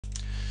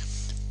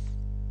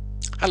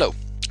Hello,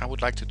 I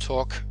would like to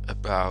talk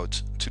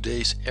about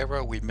today's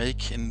error we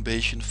make in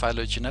Bayesian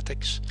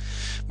phylogenetics.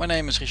 My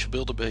name is Richard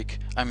Bilderbeek.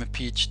 I'm a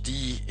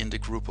PhD in the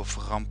group of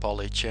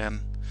Rampal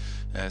Etienne,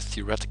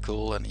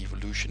 Theoretical and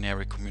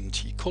Evolutionary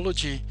Community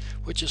Ecology,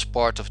 which is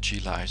part of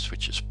GLICE,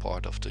 which is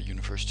part of the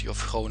University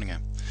of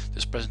Groningen.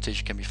 This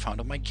presentation can be found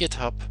on my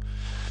GitHub,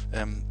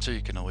 so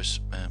you can always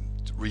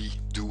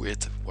redo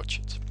it, watch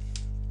it.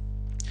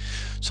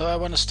 So I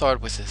want to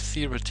start with a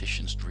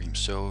theoretician's dream.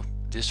 So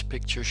this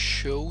picture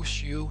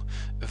shows you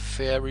a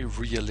very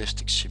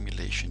realistic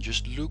simulation.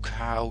 Just look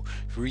how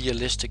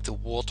realistic the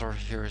water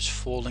here is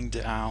falling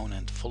down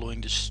and following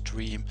the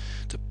stream.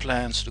 The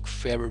plants look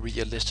very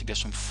realistic. There's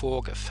some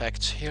fog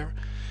effects here.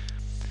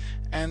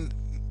 And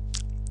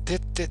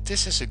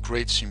this is a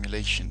great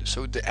simulation.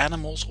 So the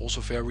animals also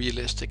very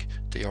realistic.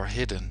 They are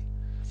hidden.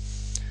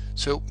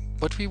 So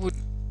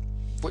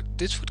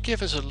this would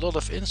give us a lot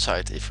of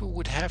insight if we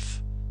would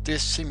have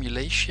this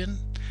simulation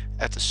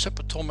at the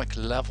subatomic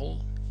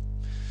level.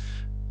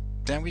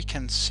 Then we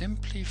can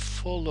simply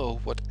follow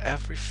what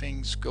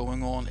everything's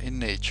going on in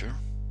nature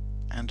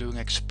and doing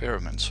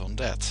experiments on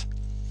that.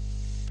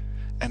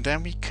 And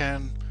then we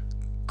can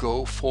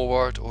go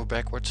forward or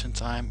backwards in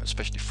time,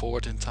 especially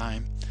forward in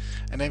time,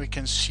 and then we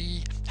can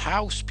see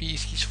how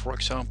species, for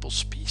example,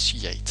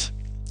 speciate.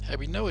 And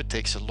we know it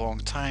takes a long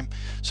time,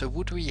 so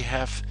would we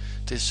have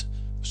this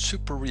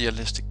super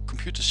realistic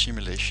computer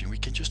simulation? We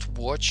can just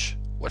watch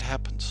what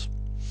happens.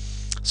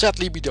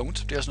 Sadly we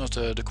don't, there's not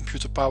the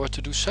computer power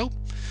to do so.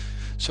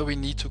 So we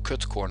need to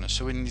cut corners,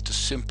 so we need to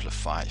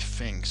simplify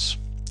things.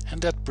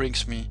 And that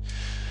brings me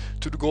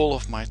to the goal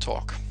of my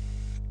talk.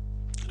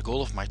 The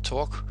goal of my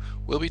talk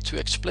will be to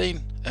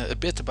explain a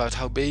bit about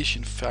how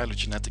Bayesian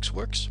phylogenetics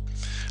works.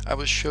 I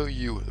will show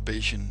you a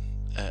Bayesian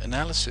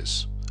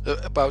analysis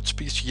about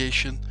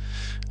speciation,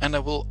 and I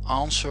will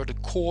answer the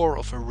core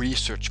of a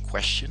research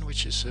question,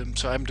 which is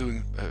so I'm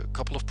doing a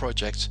couple of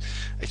projects.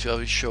 Actually I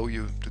will show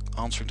you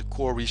answering the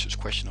core research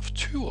question of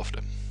two of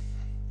them.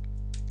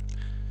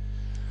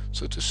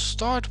 So to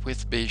start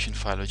with Bayesian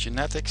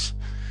phylogenetics,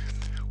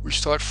 we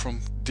start from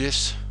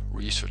this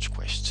research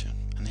question,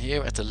 and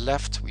here at the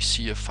left we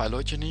see a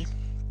phylogeny.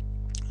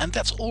 And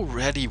that's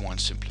already one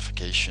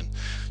simplification.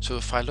 So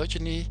a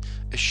phylogeny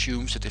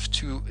assumes that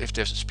if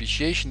there's a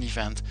speciation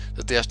event,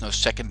 that there's no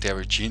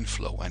secondary gene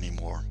flow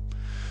anymore.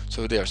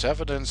 So there's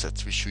evidence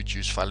that we should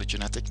use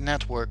phylogenetic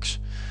networks,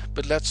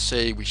 but let's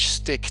say we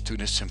stick to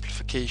this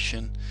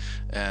simplification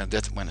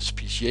that when a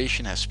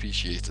speciation has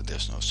speciated,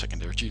 there's no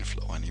secondary gene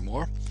flow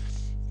anymore.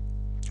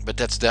 But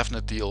that's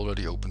definitely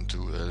already open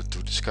to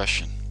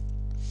discussion.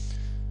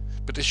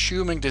 But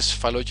assuming this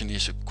phylogeny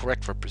is a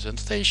correct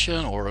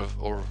representation, or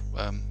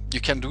you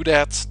can do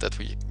that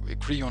we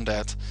agree on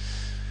that,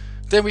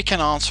 then we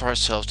can answer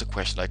ourselves the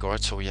question like,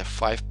 alright, so we have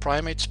 5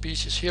 primate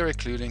species here,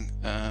 including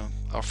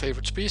our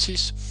favorite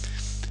species,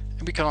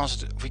 and we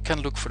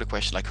can look for the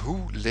question like,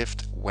 who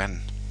lived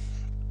when?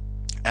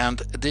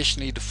 And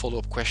additionally, the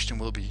follow-up question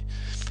will be,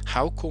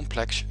 how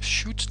complex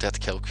should that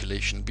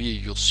calculation be?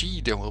 You'll see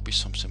there will be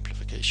some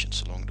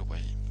simplifications along the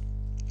way.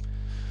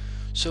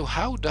 So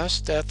how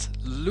does that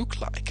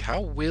look like?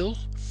 How will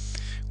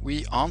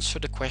we answer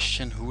the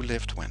question who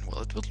lived when?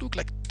 Well, it will look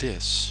like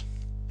this.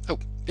 Oh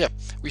yeah,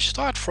 we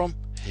start from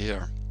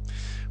here.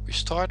 We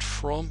start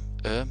from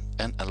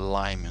an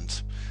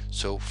alignment.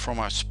 So from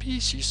our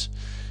species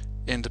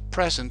in the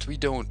present, we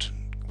don't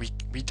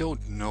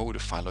know the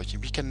phylogeny.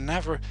 We can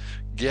never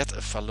get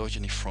a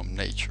phylogeny from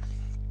nature.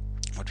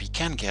 What we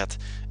can get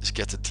is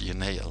get a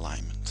DNA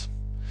alignment.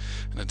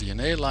 And the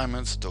DNA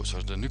alignment, those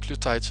are the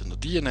nucleotides in the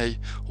DNA.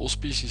 All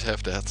species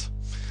have that.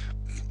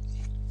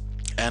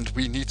 And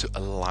we need to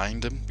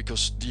align them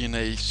because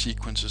DNA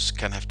sequences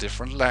can have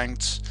different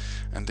lengths,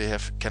 and they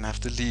can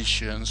have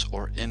deletions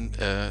or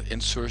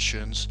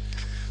insertions.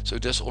 So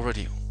there's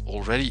already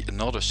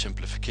another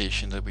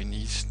simplification, that we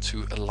need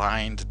to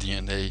align the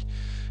DNA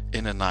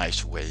in a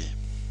nice way.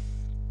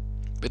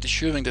 But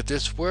assuming that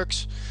this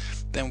works,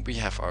 then we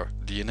have our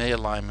DNA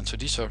alignment. So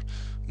these are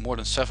more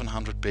than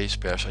 700 base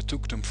pairs. I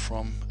took them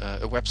from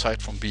a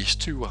website from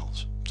Beast2. I'll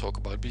talk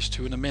about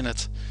Beast2 in a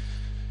minute.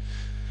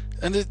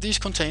 And these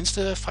contains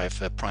the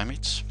 5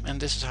 primates, and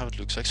this is how it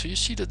looks like. So you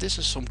see that this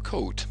is some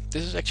code.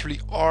 This is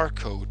actually R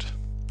code.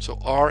 So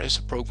R is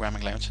a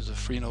programming language. It's a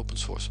free and open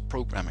source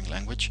programming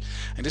language.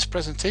 And this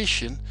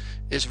presentation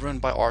is run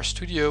by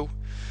RStudio.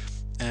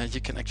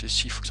 You can actually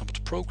see, for example,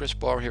 the progress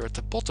bar here at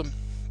the bottom.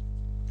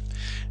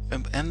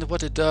 And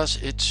what it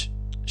does, it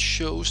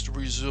shows the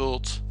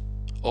result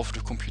of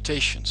the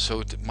computation.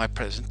 So my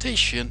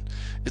presentation,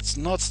 it's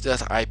not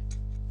that I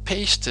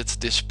pasted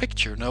this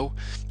picture. No,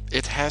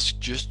 it has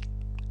just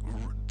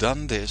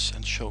done this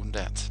and shown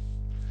that.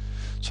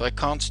 So I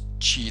can't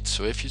cheat.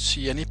 So if you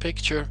see any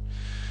picture,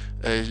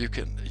 you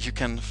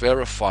can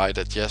verify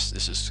that yes,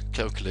 this is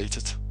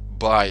calculated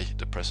by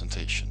the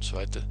presentation.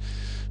 So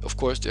of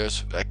course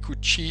I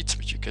could cheat,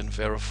 but you can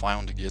verify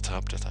on the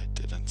GitHub that I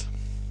didn't.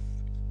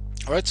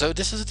 Alright, so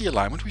this is the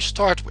alignment we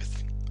start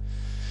with.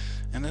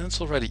 And then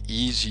it's already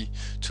easy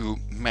to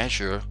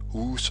measure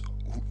who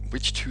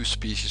which two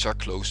species are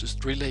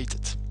closest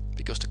related,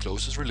 because the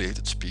closest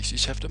related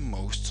species have the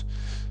most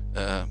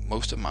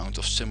amount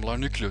of similar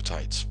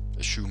nucleotides,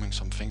 assuming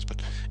some things,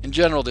 but in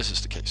general this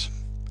is the case.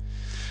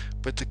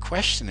 But the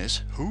question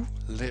is, who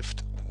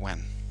lived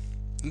when?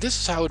 And this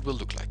is how it will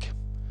look like.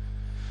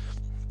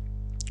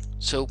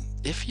 So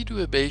if you do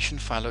a Bayesian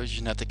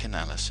phylogenetic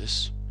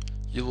analysis,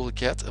 you will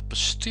get a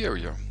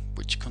posterior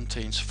which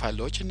contains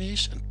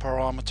phylogenies and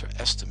parameter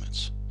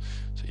estimates.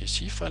 So you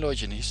see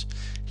phylogenies,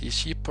 you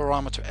see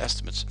parameter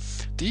estimates.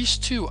 These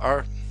two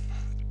are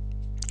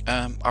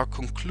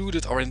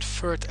concluded or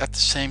inferred at the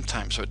same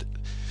time. So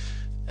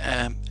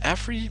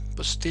every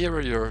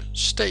posterior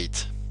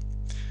state,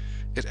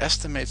 it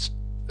estimates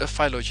a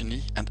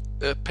phylogeny and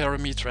a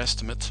parameter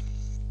estimate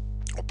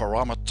or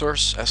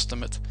parameters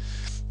estimate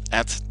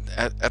at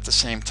the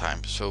same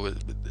time. So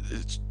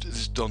it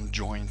is done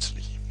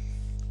jointly.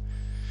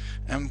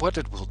 And what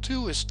it will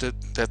do is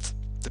that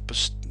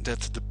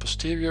the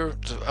posterior,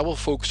 I will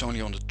focus only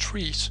on the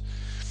trees,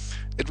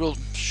 it will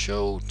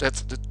show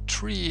that the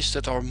trees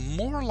that are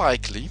more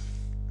likely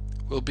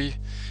will be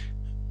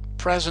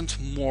present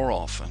more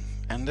often,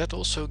 and that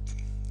also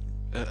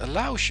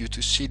allows you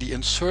to see the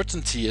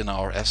uncertainty in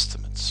our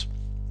estimates.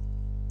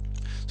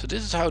 So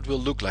this is how it will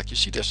look like. You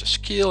see there's a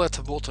scale at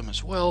the bottom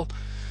as well,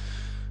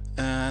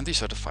 and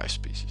these are the 5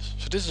 species.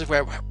 So this is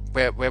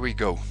where we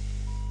go.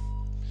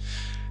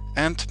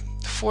 And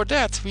for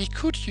that we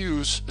could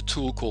use a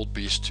tool called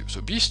BEAST2.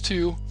 So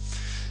BEAST2,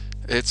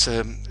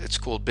 it's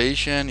called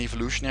Bayesian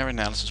evolutionary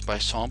analysis by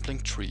sampling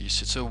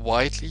trees. It's a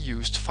widely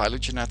used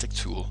phylogenetic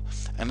tool,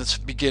 and it's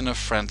beginner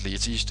friendly.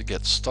 It's easy to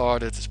get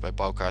started. It's by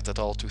Baukart et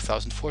al.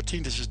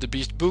 2014. This is the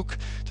BEAST book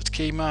that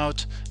came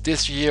out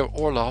this year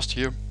or last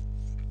year.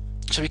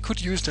 So we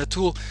could use that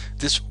tool.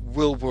 This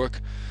will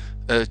work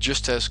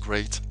just as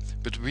great,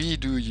 but we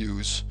do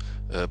use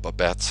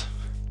Babette.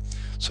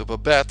 So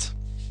Babette,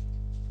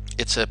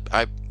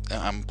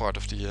 I'm part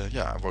of the,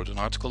 I wrote an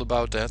article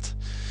about that.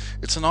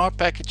 It's an R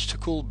package to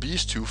call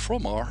BEAST2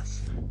 from R,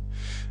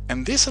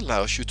 and this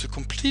allows you to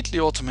completely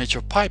automate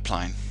your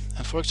pipeline.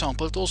 And for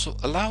example, it also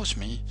allows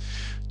me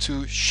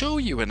to show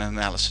you an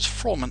analysis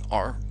from an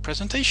R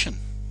presentation.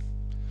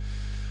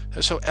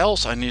 So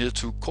else I needed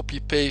to copy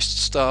paste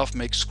stuff,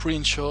 make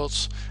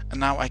screenshots, and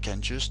now I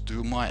can just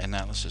do my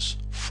analysis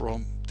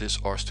from this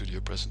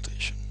RStudio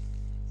presentation.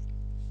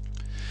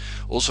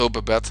 Also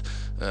Babette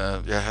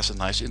has a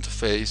nice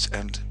interface,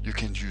 and you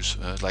can use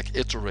like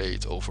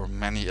iterate over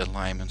many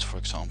alignments, for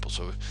example.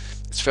 So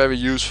it's very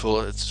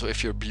useful. So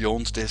if you're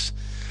beyond this,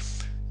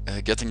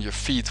 getting your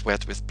feet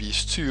wet with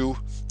BEAST2,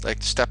 like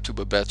the step to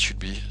Babette should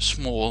be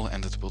small,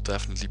 and it will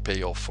definitely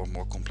pay off for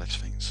more complex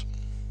things.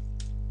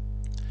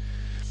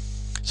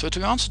 So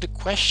to answer the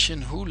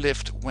question who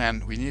lived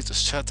when, we need to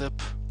set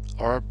up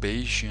our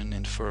Bayesian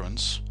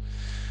inference.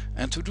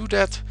 And to do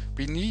that,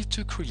 we need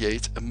to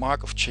create a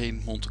Markov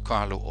chain Monte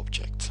Carlo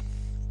object.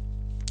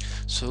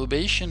 So a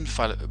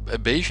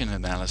Bayesian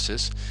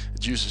analysis,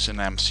 it uses an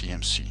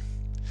MCMC.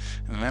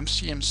 And an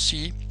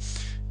MCMC,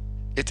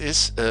 it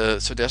is,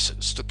 so there's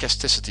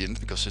stochasticity in it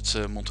because it's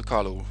a Monte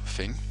Carlo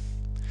thing.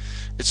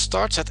 It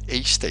starts at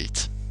a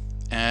state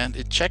and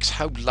it checks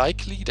how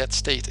likely that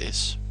state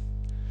is.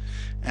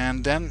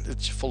 And then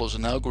it follows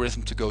an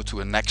algorithm to go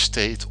to a next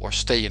state or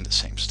stay in the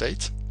same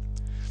state.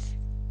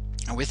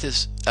 And with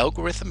this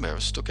algorithm, there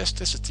is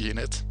stochasticity in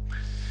it,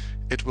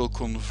 it will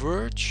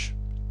converge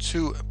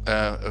to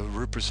a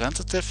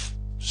representative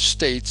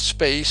state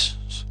space,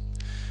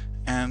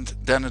 and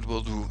then it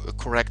will do a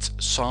correct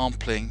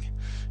sampling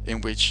in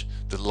which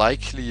the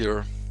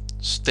likelier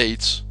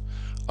states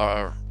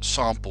are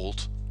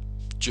sampled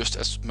just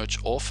as much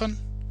often,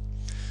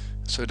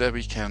 so that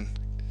we can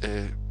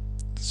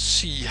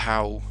see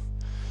how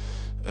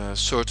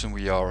certain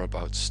we are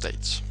about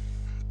states.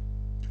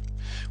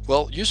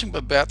 Well, using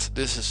Babette,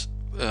 this is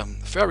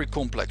very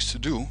complex to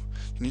do.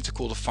 You need to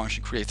call the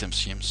function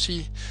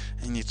createMCMC,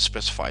 and you need to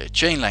specify a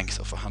chain length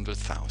of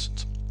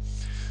 100,000.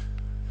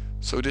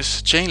 So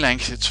this chain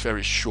length, it's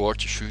very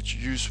short. You should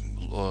use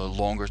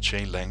longer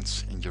chain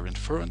lengths in your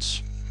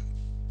inference.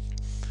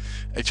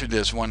 Actually,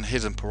 there's one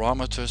hidden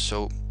parameter,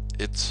 so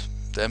the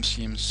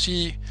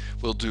MCMC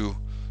will do,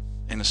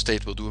 in a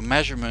state, will do a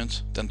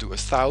measurement, then do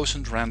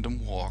 1,000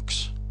 random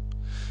walks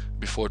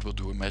before it will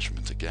do a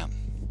measurement again.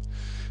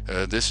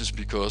 This is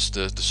because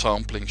the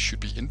sampling should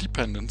be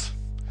independent,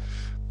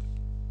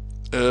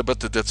 but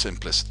that's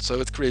implicit. So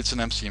it creates an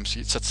MCMC,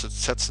 it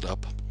sets it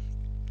up.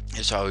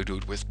 Is how we do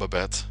it with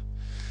Babette.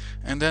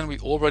 And then we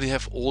already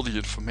have all the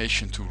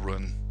information to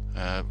run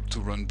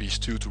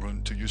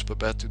BEAST2, to use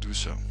Babette to do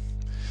so.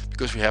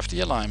 Because we have the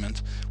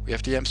alignment, we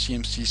have the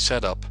MCMC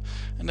set up,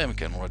 and then we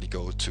can already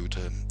go to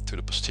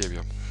the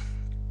posterior.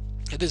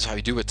 It is how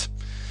you do it.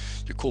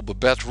 You call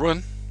Babette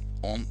run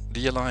on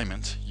the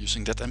alignment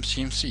using that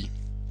MCMC.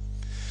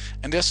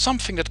 And there's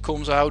something that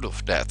comes out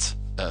of that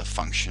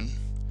function,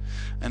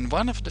 and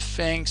one of the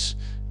things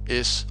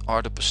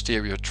are the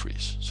posterior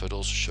trees. So it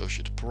also shows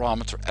you the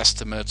parameter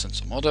estimates and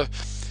some other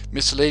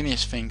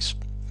miscellaneous things,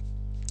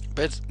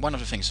 but one of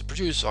the things it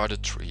produces are the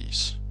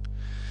trees.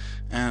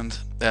 and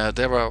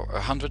there are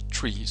 100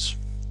 trees,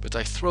 but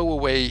I throw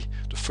away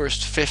the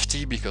first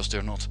 50 because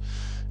they're not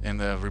in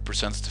the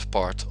representative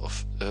part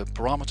of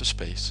parameter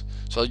space.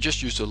 So I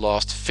just use the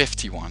last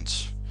 50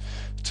 ones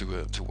to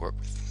work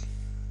with.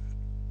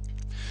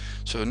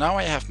 So now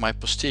I have my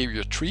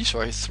posterior tree,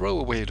 so I throw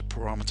away the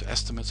parameter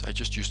estimates, I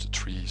just use the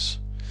trees.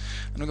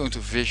 And I'm going to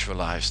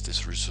visualize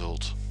this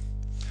result.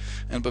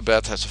 And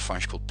Babette has a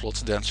function called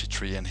plot density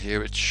tree, and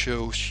here it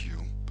shows you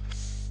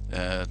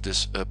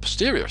this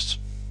posteriors.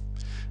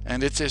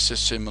 And it is a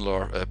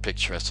similar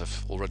picture as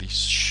I've already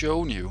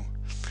shown you.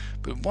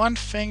 But one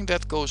thing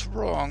that goes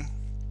wrong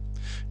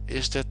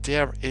is that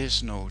there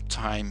is no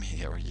time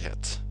here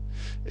yet.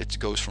 It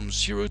goes from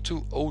 0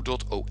 to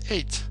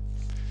 0.08.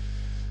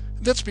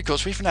 That's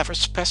because we've never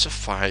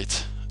specified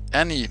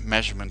any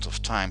measurement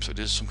of time. So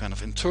this is some kind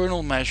of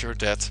internal measure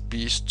that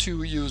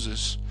BS2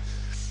 uses,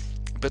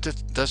 but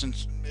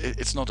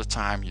it's not a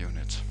time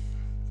unit.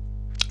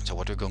 So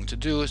what we're going to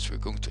do is we're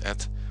going to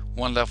add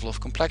one level of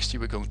complexity.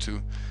 We're going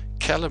to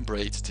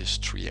calibrate this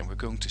tree, and we're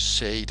going to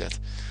say that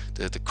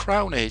the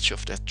crown age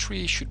of that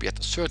tree should be at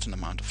a certain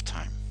amount of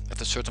time, at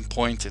a certain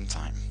point in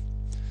time.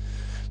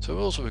 So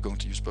also we're going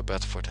to use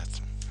Babette for that.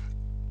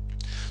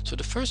 So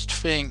the first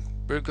thing,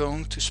 we're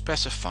going to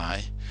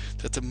specify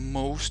that the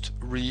most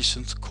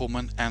recent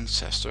common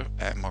ancestor,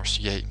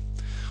 MRCA,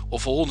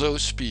 of all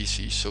those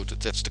species, so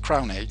that's the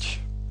crown age,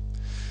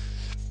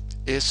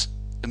 has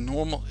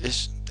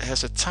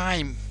a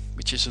time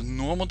which is a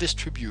normal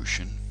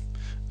distribution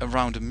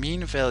around a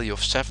mean value of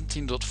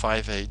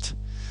 17.58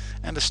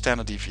 and a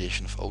standard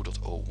deviation of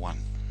 0.01.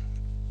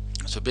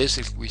 So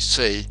basically we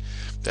say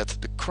that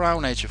the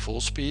crown age of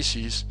all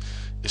species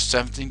is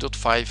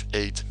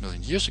 17.58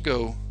 million years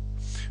ago,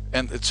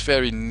 and it's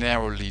very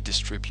narrowly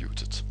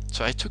distributed.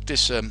 So I took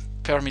this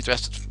parameter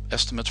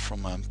estimate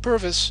from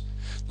Purvis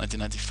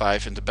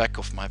 1995. In the back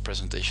of my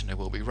presentation there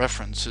will be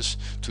references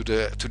to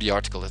the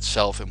article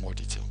itself in more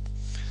detail.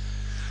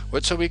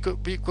 But so we're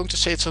going to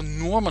say it's a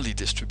normal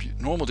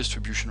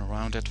distribution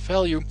around that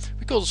value.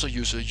 We could also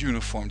use a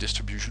uniform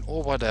distribution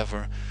or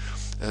whatever,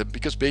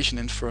 because Bayesian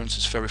inference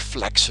is very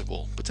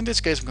flexible. But in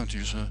this case I'm going to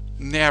use a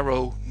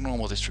narrow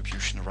normal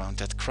distribution around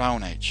that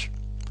crown age.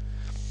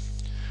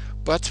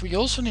 But we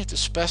also need to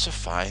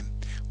specify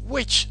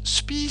which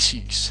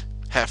species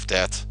have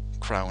that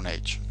crown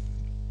age.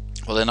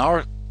 Well, in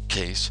our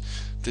case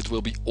it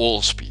will be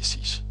all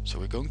species. So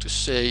we're going to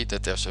say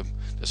that there's a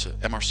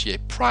MRCA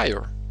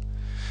prior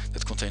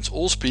that contains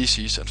all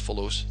species and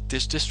follows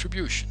this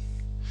distribution.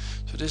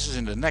 So this is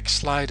in the next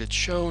slide, it's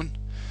shown.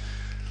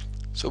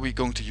 So we're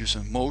going to use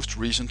a most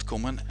recent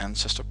common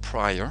ancestor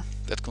prior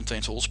that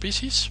contains all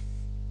species.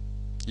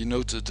 You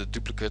note the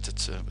duplicate,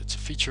 it's a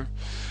feature.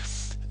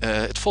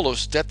 It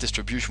follows that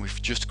distribution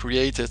we've just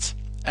created,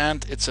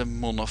 and it's a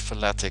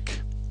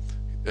monophyletic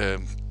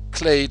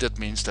clay. That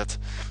means that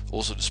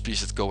also the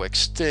species that go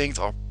extinct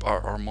are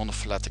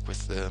monophyletic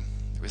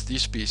with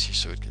these species,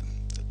 so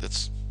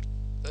that's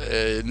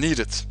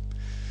needed.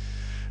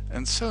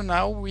 And so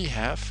now we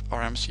have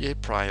our MCA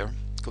prior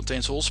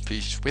contains all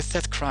species with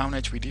that crown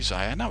age we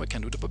desire. Now we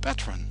can do the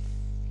Babette run.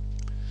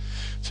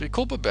 So we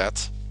call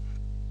Babette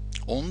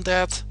on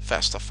that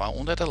FASTA file,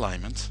 on that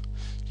alignment,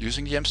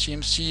 using the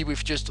MCMC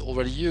we've just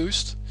already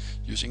used,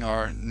 using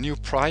our new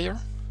prior,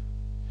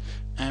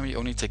 and we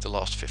only take the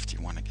last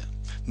 51 again.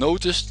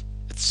 Notice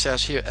it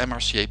says here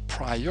MRCA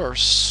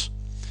priors,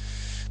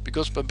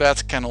 because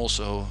Babette can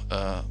also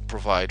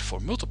provide for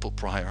multiple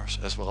priors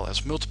as well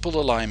as multiple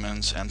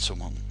alignments and so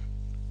on.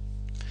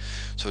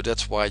 So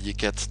that's why you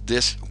get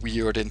this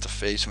weird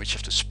interface in which you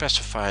have to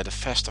specify the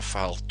FASTA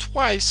file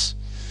twice.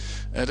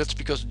 That's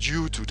because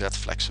due to that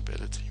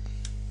flexibility.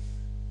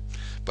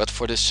 But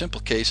for this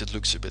simple case it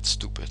looks a bit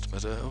stupid,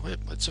 but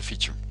it's a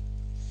feature.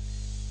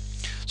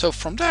 So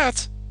from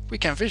that we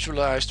can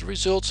visualize the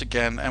results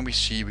again, and we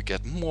see we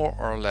get more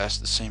or less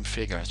the same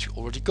figure as we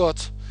already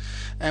got.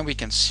 And we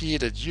can see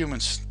that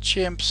humans,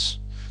 chimps,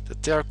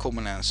 that their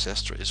common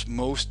ancestor is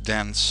most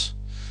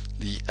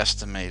densely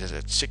estimated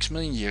at 6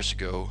 million years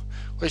ago,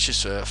 which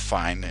is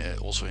fine,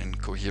 also in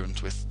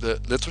coherent with the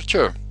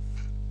literature.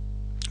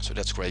 So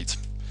that's great.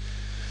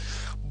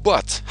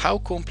 But how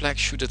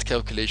complex should that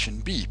calculation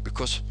be?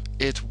 Because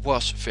it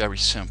was very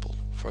simple.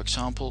 For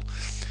example,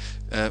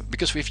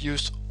 because we've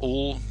used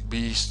all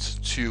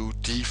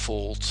BEAST2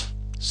 default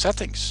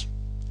settings,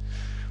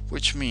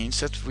 which means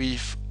that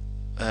we've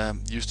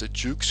used a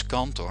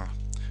Jukes-Cantor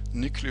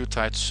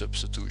nucleotide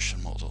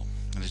substitution model.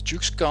 And the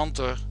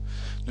Jukes-Cantor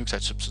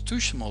nucleotide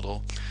substitution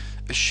model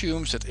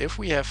assumes that if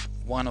we have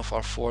one of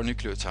our 4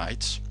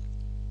 nucleotides,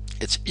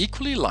 it's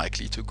equally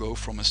likely to go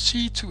from a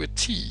C to a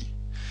T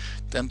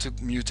than to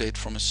mutate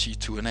from a C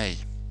to an A.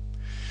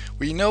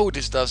 We know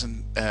this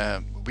doesn't,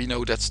 we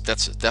know that's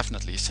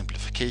definitely a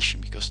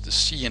simplification, because the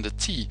C and the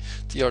T,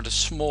 they are the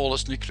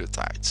smallest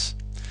nucleotides.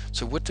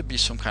 So would there be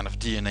some kind of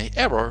DNA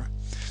error,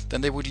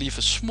 then they would leave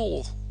a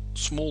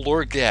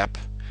smaller gap,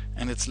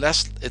 and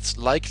it's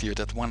likelier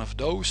that one of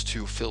those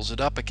two fills it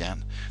up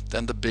again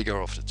than the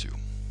bigger of the two.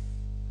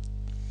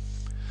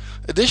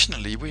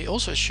 Additionally, we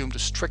also assumed a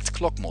strict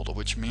clock model,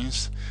 which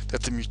means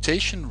that the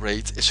mutation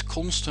rate is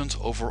constant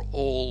over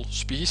all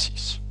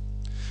species.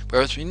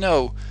 Whereas we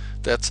know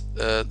that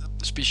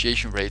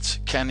speciation rates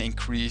can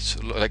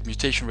increase, like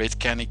mutation rate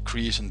can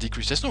increase and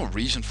decrease. There's no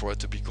reason for it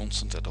to be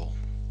constant at all.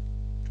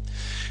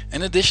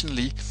 And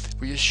additionally,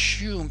 we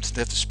assumed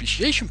that the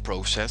speciation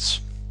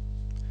process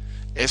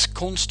is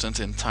constant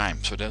in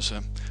time. So there's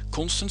a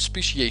constant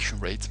speciation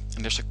rate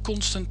and there's a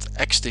constant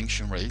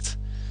extinction rate.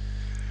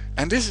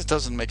 And this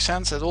doesn't make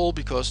sense at all,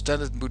 because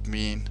then it would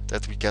mean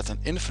that we get an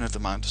infinite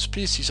amount of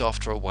species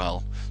after a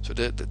while. So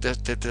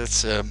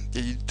that's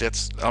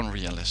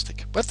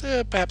unrealistic. But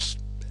perhaps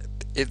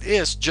it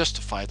is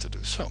justified to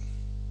do so.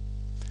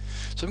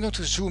 So I'm going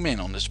to zoom in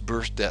on this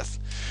birth-death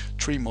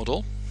tree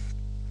model,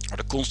 or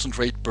the constant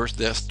rate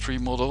birth-death tree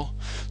model.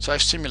 So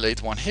I've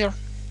simulated one here.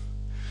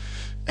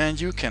 And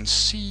you can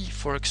see,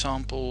 for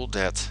example,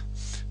 that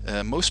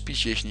most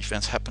speciation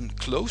events happen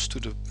close to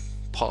the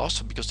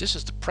past, because this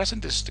is the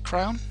present, this is the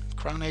crown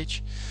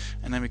age,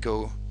 and then we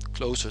go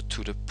closer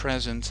to the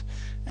present,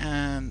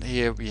 and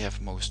here we have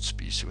most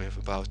species. We have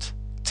about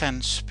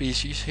 10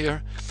 species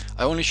here.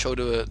 I only show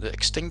the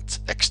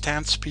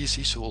extant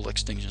species, so all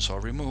extinctions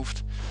are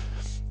removed.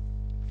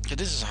 So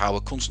this is how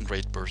a constant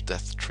rate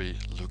birth-death tree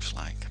looks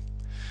like.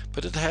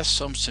 But it has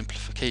some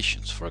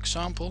simplifications. For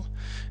example,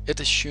 it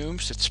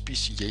assumes that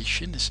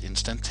speciation is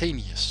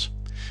instantaneous.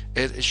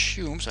 It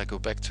assumes, I go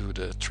back to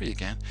the tree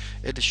again,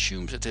 it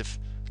assumes that if,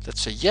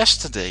 let's say,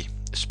 yesterday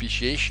a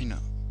speciation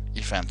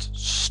event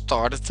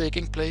started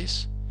taking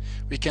place,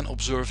 we can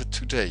observe it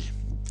today.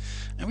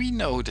 And we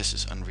know this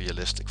is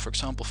unrealistic. For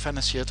example,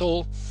 Fennessy et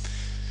al.,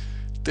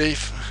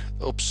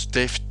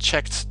 they've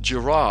checked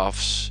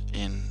giraffes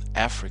in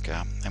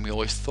Africa, and we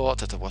always thought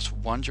that there was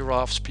one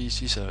giraffe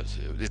species.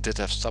 They did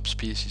have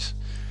subspecies,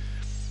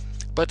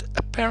 but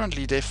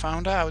apparently they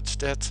found out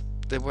that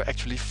there were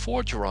actually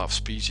 4 giraffe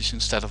species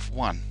instead of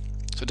 1.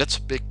 So that's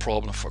a big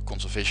problem for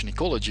conservation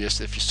ecologists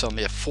if you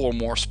suddenly have 4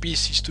 more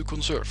species to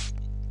conserve.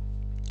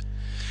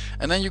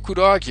 And then you could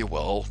argue,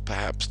 well,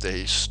 perhaps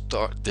they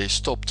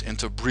stopped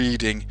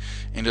interbreeding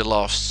in the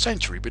last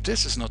century, but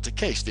this is not the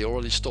case. They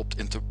already stopped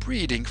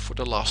interbreeding for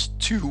the last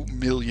 2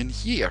 million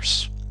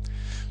years.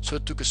 So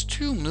it took us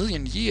 2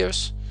 million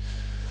years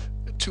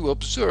to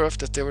observe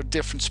that there were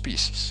different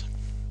species.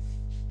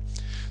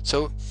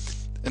 So,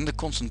 and the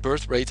constant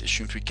birth rate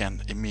assumes we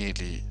can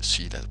immediately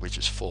see that, which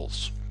is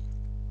false.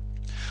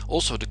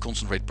 Also, the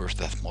constant rate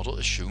birth-death model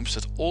assumes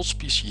that all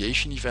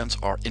speciation events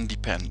are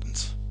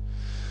independent.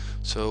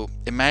 So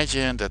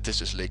imagine that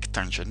this is Lake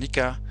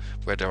Tanganyika,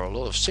 where there are a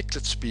lot of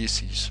cichlid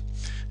species,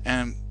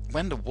 and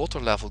when the water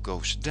level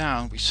goes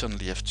down, we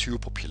suddenly have 2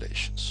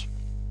 populations.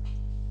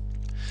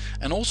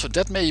 And also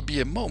that may be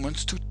a moment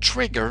to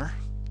trigger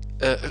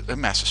a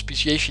massive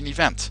speciation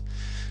event,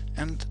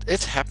 and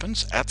it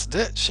happens at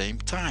the same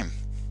time,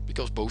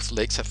 because both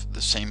lakes have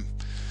the same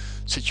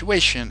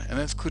situation, and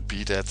it could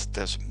be that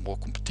there's more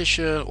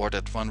competition, or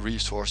that one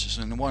resource is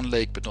in one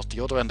lake but not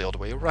the other, and the other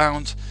way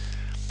around.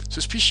 So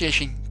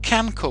speciation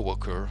can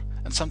co-occur,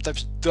 and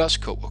sometimes does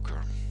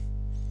co-occur.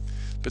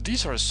 But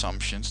these are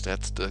assumptions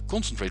that the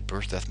constant rate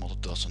birth-death model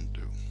doesn't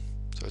do.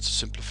 So it's a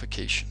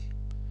simplification.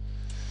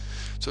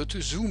 So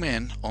to zoom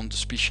in on the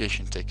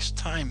speciation takes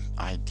time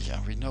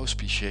idea, we know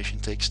speciation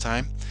takes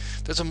time.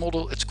 There's a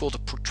model, it's called a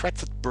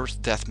protracted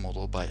birth-death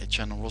model by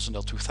Chen and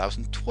Rosendale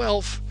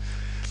 2012.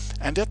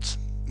 And that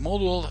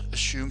model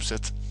assumes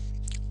that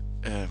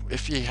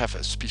if you have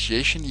a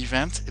speciation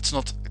event, it's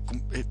not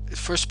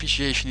first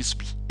speciation needs to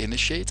be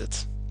initiated,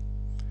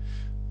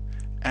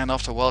 and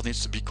after a while it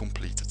needs to be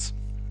completed.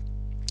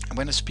 And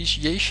when a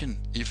speciation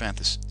event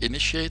is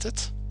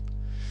initiated,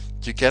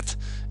 you get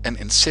an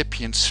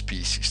incipient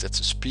species.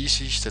 That's a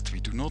species that we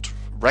do not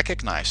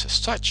recognize as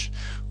such,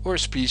 or a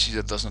species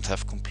that does not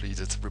have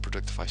completed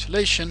reproductive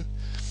isolation.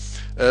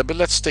 But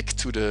let's stick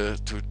to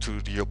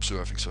the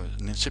observing. So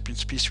an incipient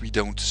species, we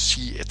don't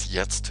see it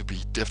yet to be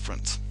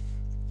different.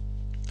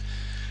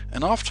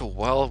 And after a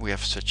while we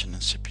have such an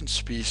incipient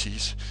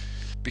species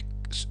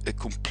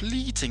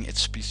completing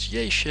its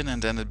speciation,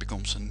 and then it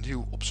becomes a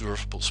new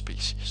observable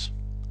species.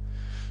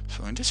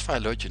 So in this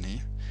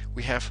phylogeny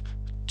we have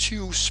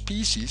 2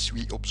 species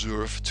we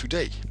observe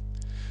today.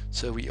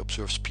 So we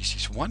observe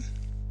species 1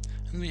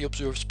 and we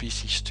observe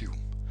species 2.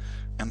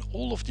 And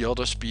all of the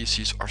other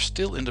species are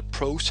still in the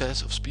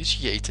process of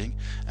speciating,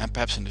 and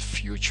perhaps in the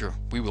future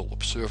we will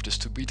observe this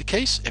to be the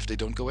case if they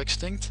don't go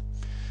extinct.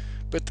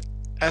 But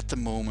at the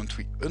moment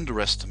we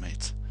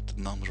underestimate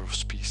the number of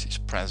species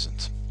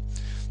present.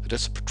 So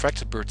that's a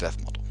protracted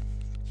birth-death model.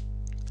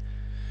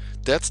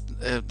 That's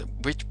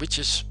which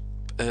is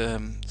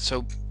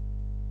so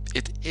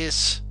it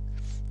is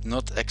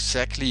not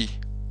exactly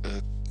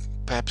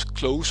perhaps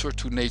closer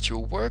to nature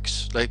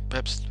works, like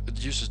perhaps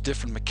it uses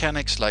different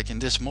mechanics like in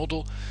this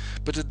model,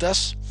 but it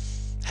does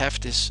have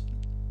this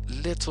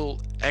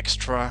little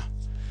extra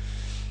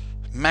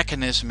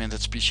mechanism in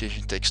that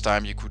speciation takes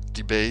time. You could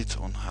debate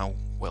on how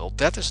well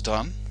that is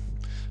done,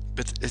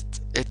 but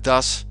it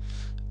does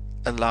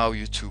allow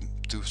you to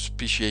to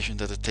speciation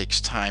that it takes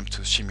time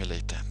to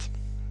simulate that.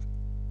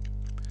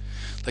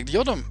 Like the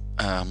other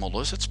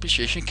model is that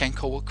speciation can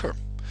co-occur.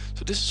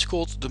 So this is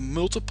called the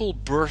multiple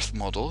birth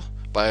model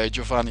by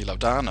Giovanni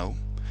Laudano,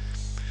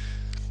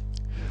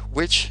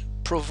 which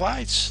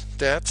provides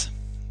that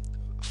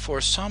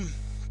for some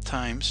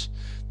times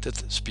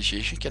that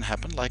speciation can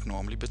happen like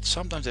normally, but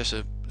sometimes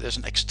there's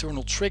an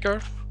external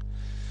trigger,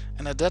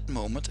 and at that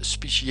moment a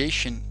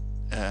speciation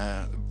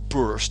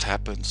burst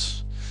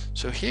happens.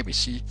 So here we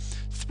see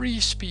 3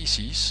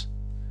 species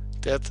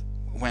that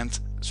went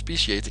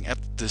speciating at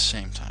the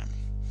same time.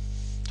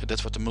 So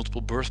that's what the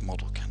multiple birth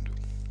model can do.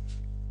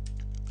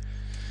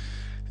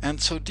 And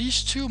so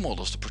these two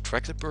models, the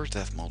protracted birth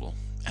death model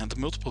and the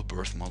multiple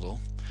birth model,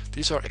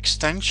 these are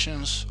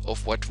extensions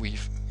of what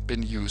we've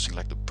been using,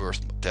 like the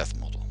birth death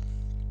model.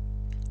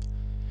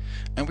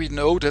 And we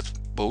know that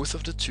both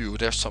of the two,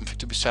 there's something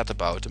to be said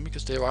about them,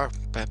 because they are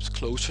perhaps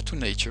closer to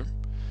nature,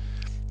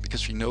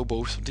 because we know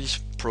both of these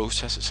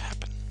processes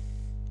happen.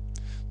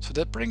 So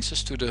that brings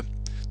us to the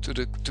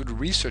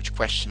research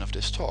question of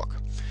this talk.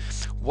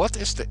 What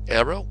is the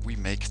error we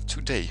make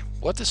today?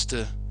 What is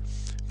the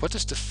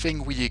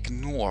thing we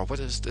ignore? What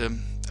is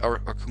our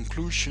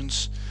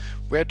conclusions?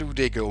 Where do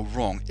they go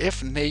wrong?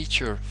 If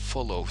nature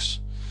follows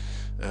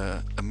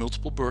a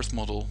multiple birth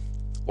model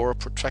or a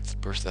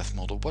protracted birth death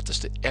model, what is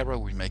the error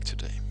we make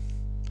today?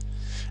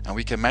 And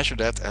we can measure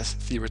that as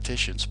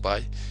theoreticians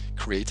by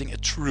creating a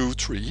true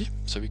tree.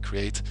 So we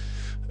create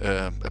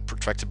a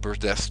protracted birth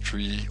death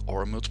tree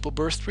or a multiple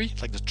birth tree,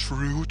 like the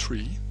true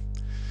tree,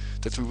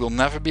 that we will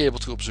never be able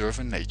to observe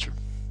in nature.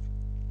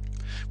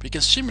 We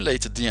can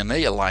simulate the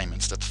DNA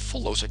alignments that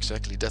follows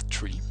exactly that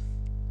tree.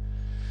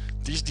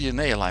 These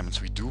DNA alignments,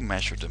 we do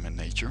measure them in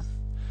nature.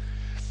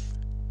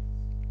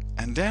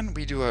 And then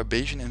we do our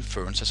Bayesian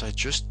inference, as I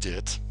just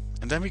did,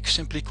 and then we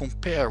simply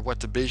compare what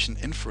the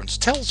Bayesian inference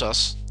tells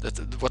us,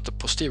 what the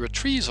posterior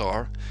trees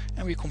are,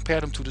 and we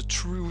compare them to the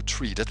true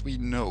tree that we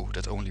know,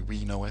 that only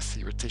we know as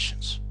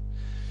theoreticians.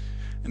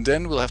 And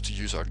then we'll have to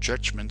use our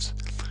judgment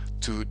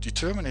to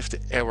determine if the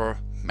error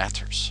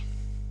matters.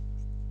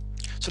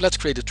 So let's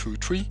create a true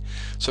tree.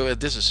 So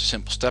this is a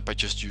simple step. I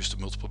just used the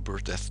multiple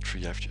birth death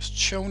tree I've just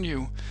shown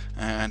you,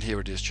 and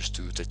here it is, just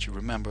that you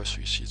remember.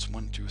 So you see it's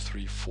 1, 2,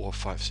 3, 4,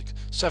 5, 6,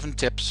 7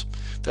 tips.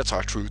 That's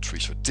our true tree.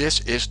 So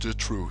this is the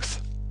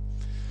truth.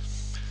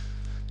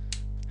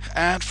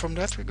 And from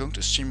that we're going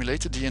to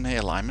simulate the DNA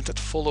alignment that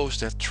follows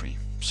that tree.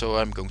 So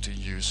I'm going to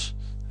use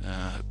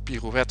a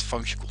pirouette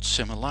function called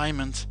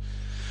simalignment.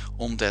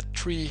 On that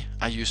tree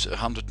I use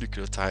 100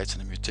 nucleotides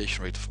and a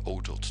mutation rate of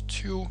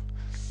O.2.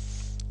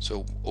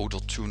 So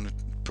O.2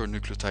 per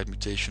nucleotide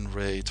mutation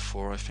rate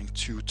for I think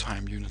 2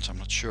 time units, I'm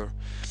not sure.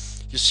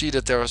 You see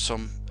that there are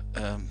some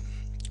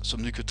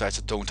nucleotides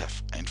that don't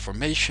have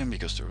information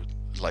because they're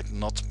like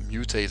not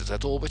mutated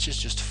at all, which is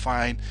just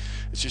fine.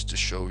 It's just to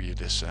show you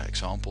this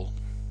example.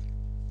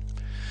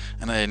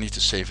 And I need to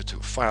save it to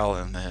a file,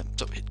 and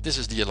so this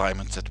is the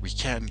alignment that we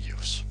can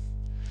use.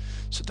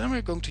 So then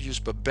we're going to use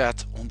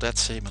Babette on that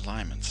same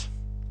alignment.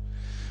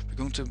 We're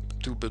going to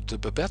do the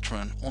Babette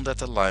run on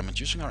that alignment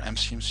using our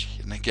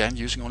MCMC, and again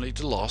using only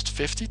the last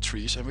 50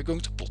 trees, and we're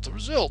going to plot the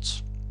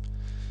results.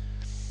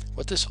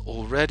 What is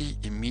already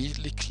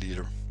immediately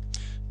clear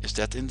is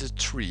that in the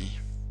tree,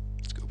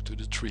 let's go to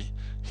the tree,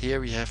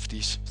 here we have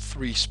these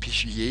 3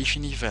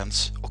 speciation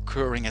events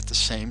occurring at the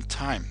same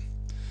time.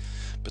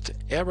 But the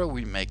error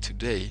we make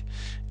today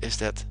is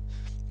that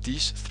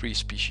these 3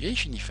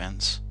 speciation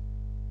events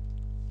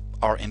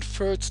are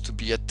inferred to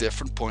be at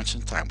different points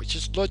in time, which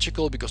is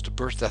logical because the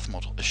birth death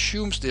model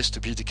assumes this to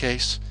be the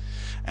case,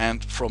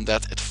 and from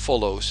that it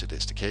follows it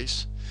is the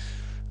case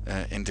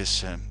in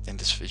this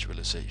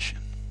visualization.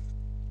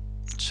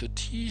 So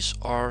these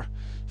are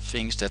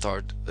things that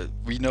are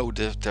we know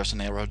that there's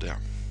an error there,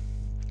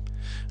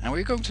 and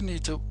we're going to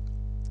need to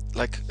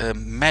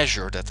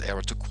measure that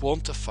error, to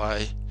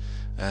quantify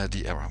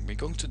the error. We're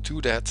going to do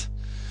that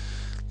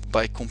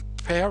by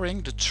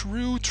comparing the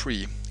true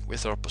tree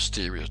with our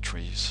posterior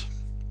trees.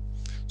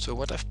 So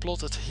what I've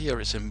plotted here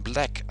is in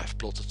black. I've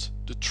plotted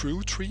the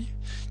true tree.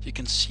 You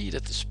can see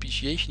that the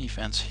speciation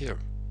events here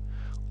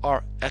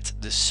are at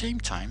the same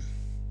time,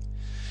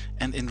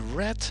 and in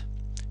red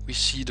we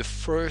see the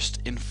first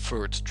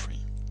inferred tree.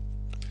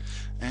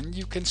 And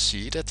you can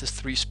see that the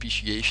 3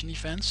 speciation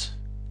events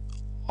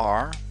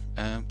are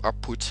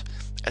put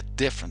at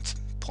different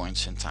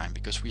points in time,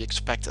 because we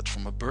expected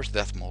from a birth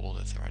death model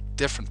that there are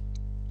different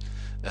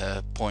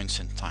points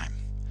in time.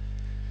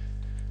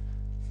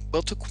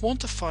 Well, to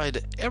quantify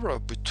the error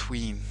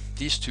between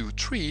these 2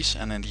 trees,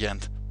 and in the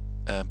end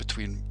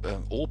between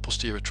all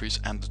posterior trees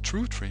and the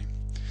true tree,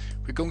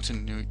 we're going to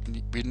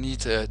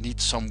need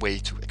some way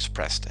to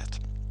express that.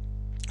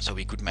 So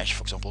we could measure,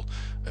 for example,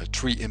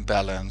 tree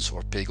imbalance,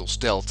 or Pegel's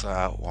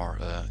delta, or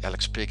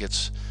Alex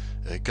Pigot's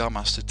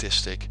gamma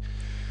statistic.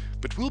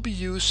 But we'll be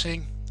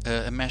using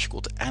a measure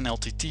called the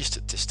NLTT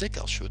statistic.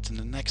 I'll show it in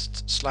the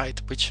next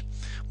slide, which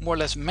more or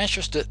less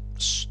measures the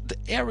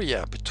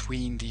area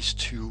between these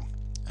 2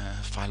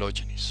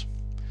 phylogenies.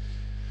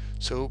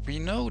 So we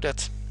know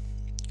that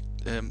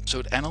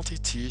So the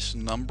NLTT is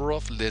number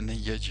of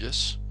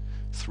lineages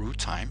through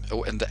time.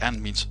 Oh, and the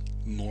N means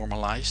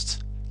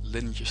normalized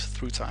lineages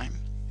through time.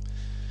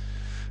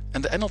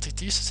 And the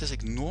NLTT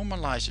statistic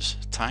normalizes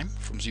time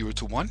from 0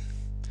 to 1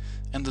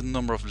 and the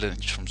number of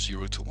lineages from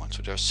 0 to 1.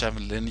 So there are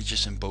 7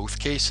 lineages in both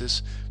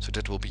cases, so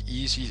that will be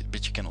easy,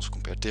 but you can also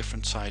compare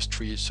different size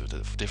trees, so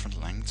of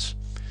different lengths,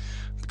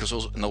 because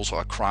also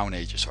our crown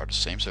ages are the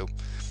same, so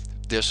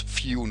there's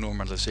few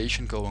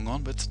normalization going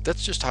on, but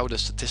that's just how the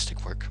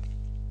statistics work.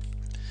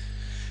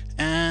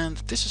 And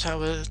this is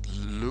how it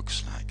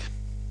looks like.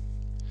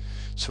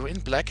 So in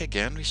black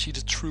again we see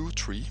the true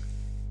tree,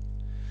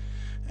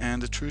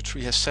 and the true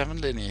tree has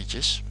 7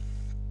 lineages,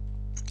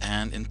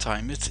 and in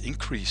time it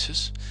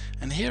increases,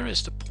 and here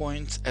is the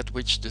point at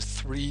which the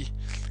 3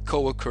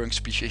 co-occurring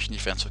speciation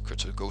events occur.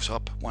 So it goes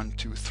up 1,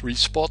 2, 3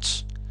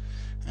 spots,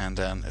 and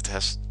then it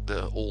has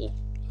the whole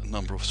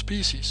number of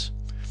species.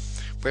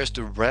 Whereas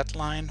the red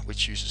line,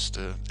 which uses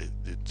the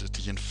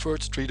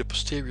inferred tree, the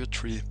posterior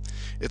tree,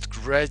 it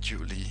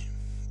gradually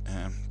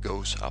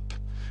goes up,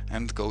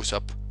 and goes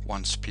up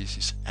 1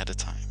 species at a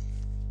time.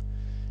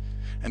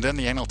 And then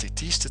the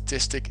NLTT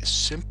statistic is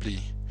simply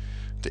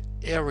the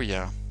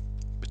area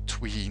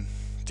between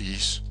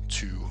these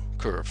 2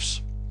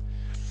 curves.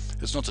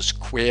 It's not a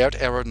squared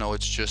error, no,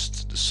 it's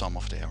just the sum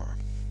of the error.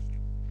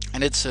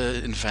 And it's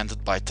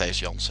invented by Thijs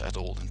Jansen et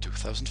al. In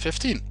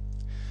 2015.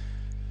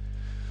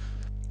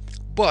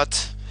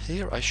 But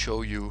here I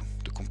show you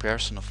the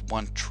comparison of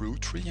 1 true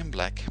tree in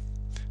black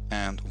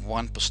and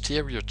 1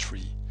 posterior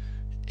tree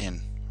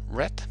in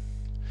red.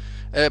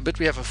 But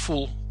we have a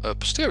full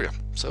posterior,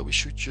 so we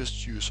should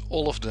just use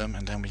all of them,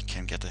 and then we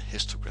can get a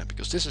histogram,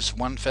 because this is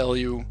one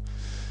value,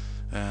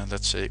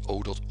 let's say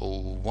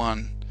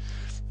 0.01,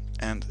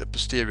 and the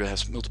posterior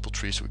has multiple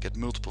trees, so we get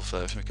multiple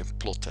values, and we can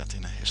plot that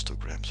in a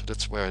histogram. So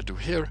that's where I do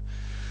here.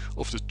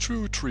 Of the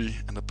true tree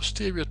and the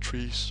posterior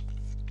trees,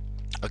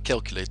 I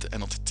calculate the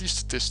NLTT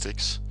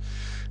statistics,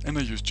 and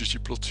I use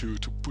ggplot2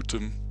 to put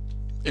them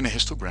in a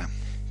histogram.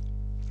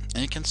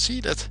 And you can see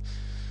that,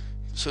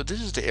 so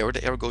this is the error.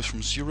 The error goes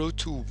from 0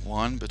 to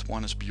 1, but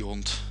 1 is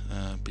beyond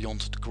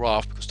the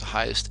graph, because the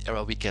highest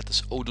error we get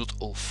is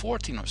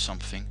 0.014 or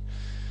something.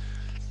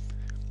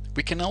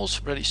 We can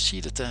also already see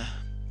that the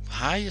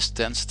highest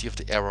density of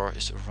the error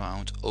is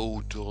around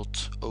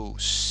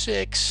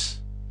 0.06,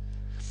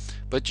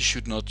 but you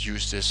should not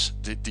use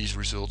these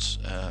results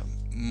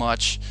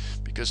much,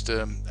 because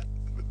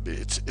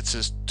it's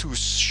a too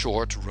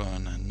short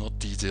run and not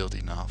detailed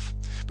enough.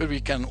 But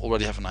we can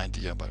already have an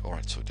idea about,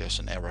 alright, so there's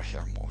an error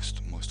here, most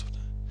of the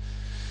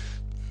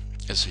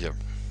is here.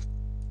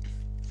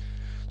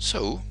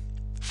 So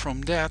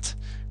from that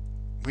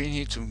we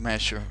need to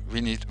measure,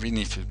 we need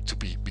to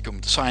become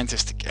the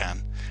scientist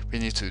again. We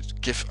need to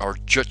give our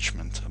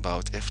judgment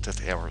about if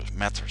that error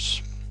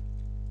matters.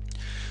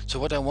 So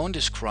what I won't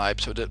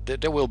describe, so that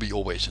there will be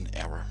always an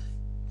error,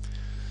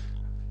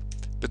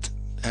 but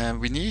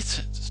we need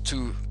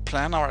to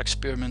plan our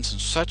experiments in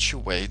such a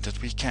way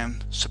that we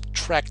can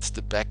subtract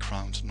the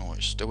background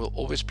noise. There will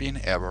always be an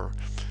error,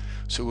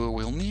 so we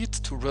will need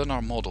to run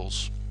our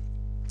models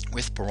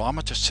with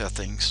parameter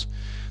settings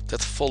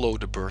that follow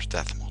the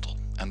birth-death model.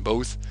 And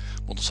both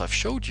models I've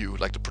showed you,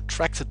 like the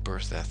protracted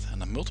birth-death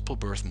and the multiple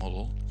birth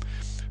model,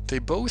 they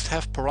both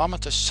have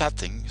parameter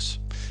settings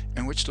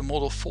in which the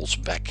model falls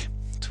back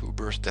to a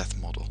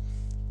birth-death model.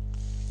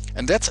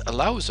 And that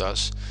allows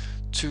us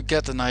to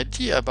get an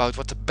idea about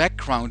what the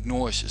background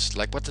noise is,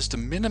 like what is the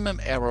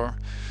minimum error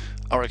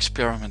our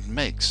experiment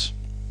makes.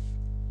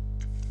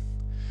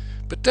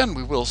 But then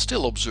we will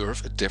still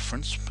observe a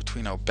difference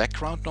between our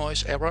background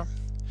noise error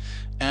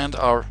and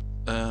our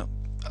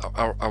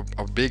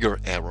bigger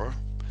error.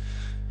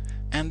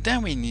 And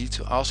then we need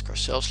to ask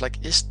ourselves, like,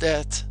 is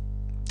that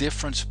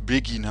difference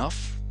big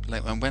enough?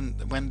 Like, and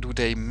when do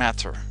they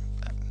matter?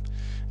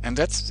 And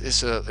that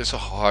is a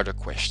harder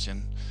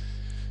question,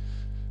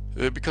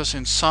 because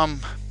in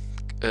some,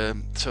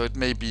 so it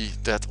may be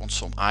that on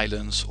some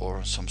islands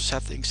or some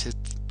settings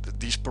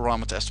these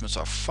parameter estimates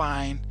are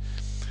fine,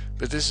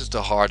 but this is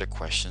the harder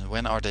question.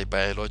 When are they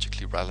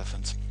biologically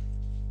relevant?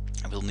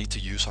 And we'll need to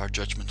use our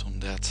judgment on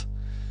that.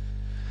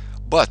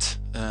 But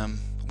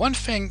one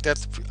thing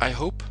that I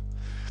hope,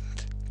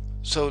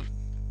 so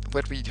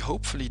what we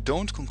hopefully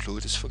don't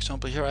conclude is, for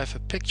example, here I have a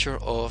picture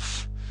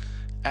of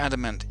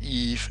Adam and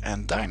Eve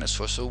and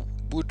dinosaurs. So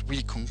would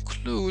we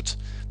conclude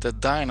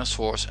that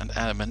dinosaurs and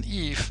Adam and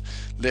Eve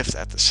lived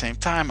at the same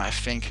time? I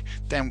think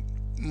then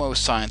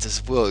most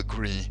scientists will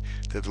agree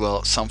that,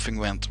 well, something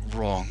went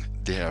wrong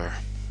there.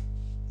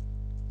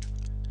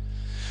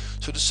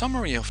 So the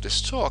summary of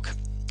this talk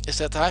is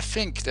that I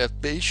think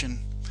that Bayesian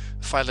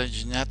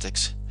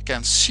phylogenetics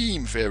can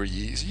seem very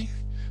easy,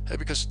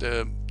 because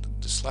the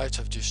slides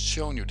I've just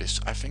shown you,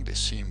 I think they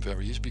seem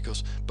very easy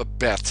because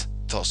Babette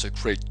does a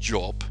great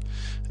job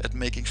at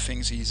making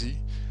things easy.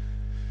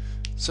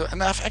 So,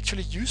 and I've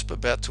actually used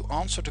Babette to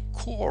answer the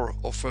core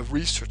of a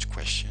research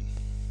question.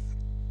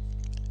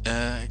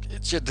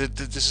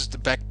 this is the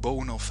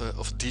backbone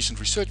of decent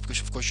research,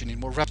 because of course you need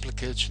more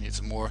replicates, you need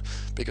a more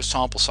bigger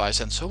sample size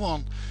and so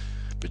on.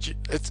 But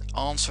it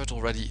answered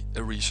already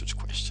a research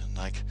question,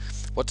 like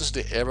what is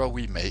the error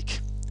we make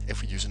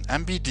if we use an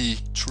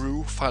MBD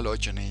true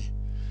phylogeny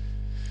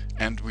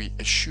and we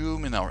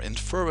assume in our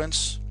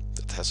inference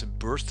that has a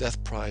birth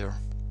death prior.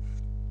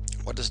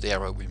 What is the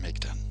error we make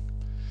then?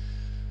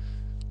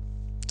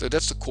 So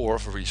that's the core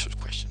of a research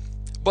question.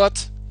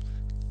 But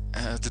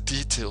the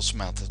details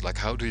matter, like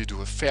how do you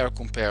do a fair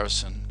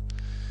comparison,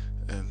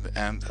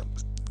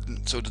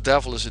 so the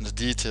devil is in the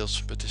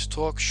details, but this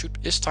talk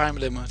is time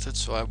limited,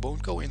 so I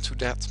won't go into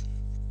that.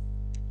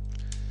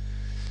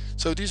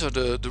 So these are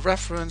the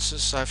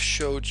references I've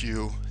showed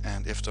you,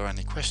 and if there are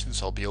any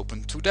questions I'll be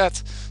open to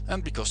that.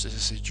 And because this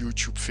is a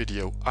YouTube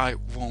video, I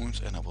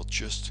won't, and I will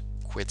just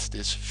quit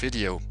this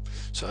video.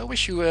 So I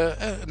wish you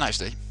a nice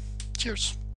day. Cheers.